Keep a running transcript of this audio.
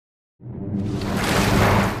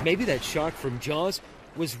Maybe that shark from Jaws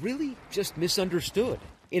was really just misunderstood.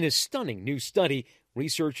 In a stunning new study,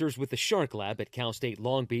 researchers with the Shark Lab at Cal State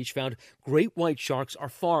Long Beach found great white sharks are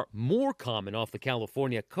far more common off the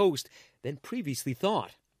California coast than previously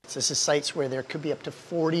thought. This is sites where there could be up to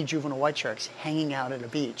 40 juvenile white sharks hanging out at a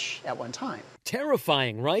beach at one time.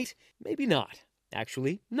 Terrifying, right? Maybe not.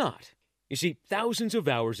 Actually, not. You see, thousands of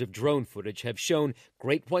hours of drone footage have shown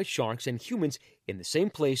great white sharks and humans in the same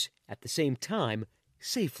place at the same time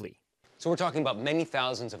safely. So we're talking about many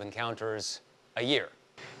thousands of encounters a year.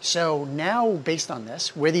 So now, based on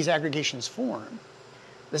this, where these aggregations form,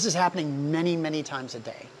 this is happening many, many times a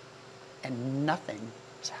day, and nothing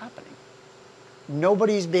is happening.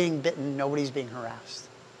 Nobody's being bitten, nobody's being harassed.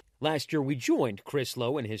 Last year, we joined Chris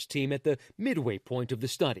Lowe and his team at the midway point of the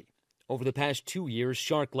study. Over the past 2 years,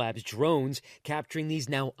 Shark Lab's drones capturing these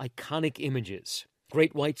now iconic images.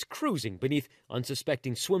 Great whites cruising beneath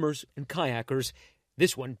unsuspecting swimmers and kayakers,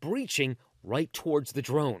 this one breaching right towards the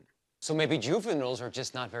drone. So maybe juveniles are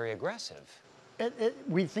just not very aggressive.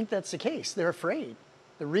 We think that's the case. They're afraid.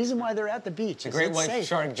 The reason why they're at the beach is The great it's white safe.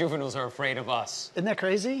 shark juveniles are afraid of us. Isn't that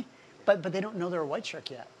crazy? But they don't know they're a white shark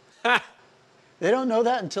yet. They don't know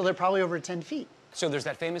that until they're probably over 10 feet. So there's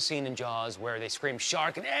that famous scene in Jaws where they scream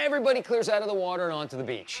shark and everybody clears out of the water and onto the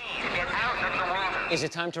beach. Get out of the water. Is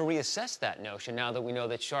it time to reassess that notion now that we know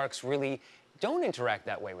that sharks really don't interact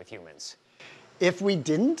that way with humans? If we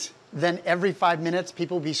didn't, then every 5 minutes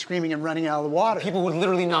people would be screaming and running out of the water. People would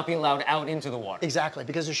literally not be allowed out into the water. Exactly,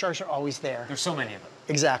 because the sharks are always there. There's so many of them.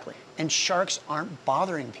 Exactly. And sharks aren't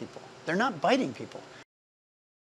bothering people. They're not biting people.